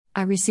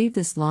I received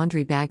this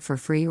laundry bag for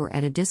free or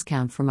at a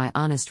discount for my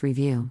honest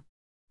review.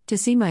 To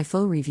see my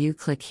full review,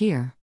 click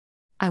here.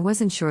 I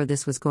wasn't sure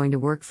this was going to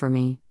work for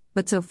me,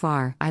 but so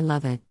far, I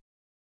love it.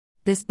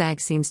 This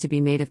bag seems to be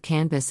made of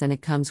canvas and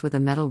it comes with a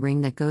metal ring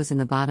that goes in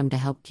the bottom to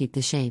help keep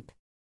the shape.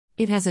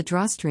 It has a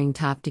drawstring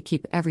top to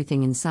keep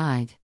everything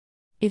inside.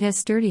 It has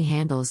sturdy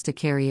handles to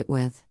carry it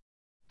with.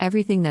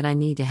 Everything that I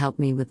need to help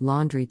me with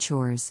laundry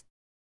chores.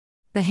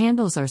 The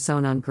handles are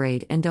sewn on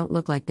great and don't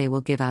look like they will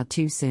give out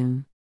too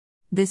soon.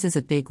 This is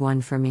a big one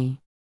for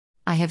me.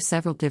 I have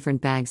several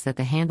different bags that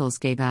the handles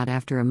gave out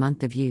after a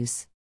month of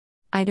use.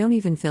 I don't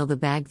even fill the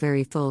bag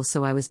very full,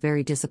 so I was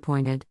very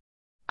disappointed.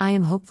 I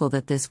am hopeful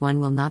that this one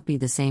will not be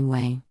the same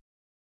way.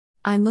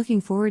 I'm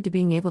looking forward to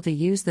being able to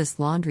use this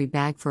laundry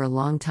bag for a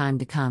long time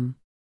to come.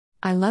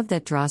 I love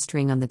that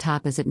drawstring on the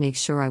top as it makes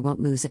sure I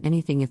won't lose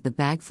anything if the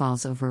bag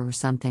falls over or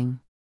something.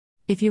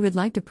 If you would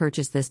like to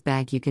purchase this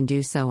bag, you can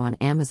do so on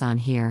Amazon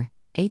here,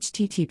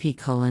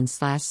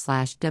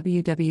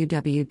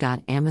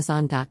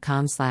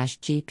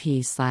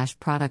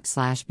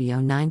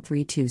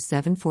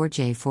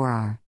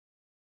 http://www.amazon.com/gp/product/bo93274J4R.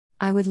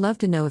 I would love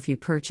to know if you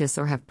purchase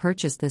or have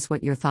purchased this,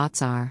 what your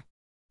thoughts are.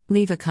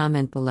 Leave a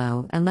comment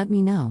below and let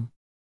me know.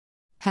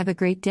 Have a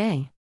great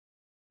day.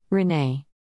 Renee.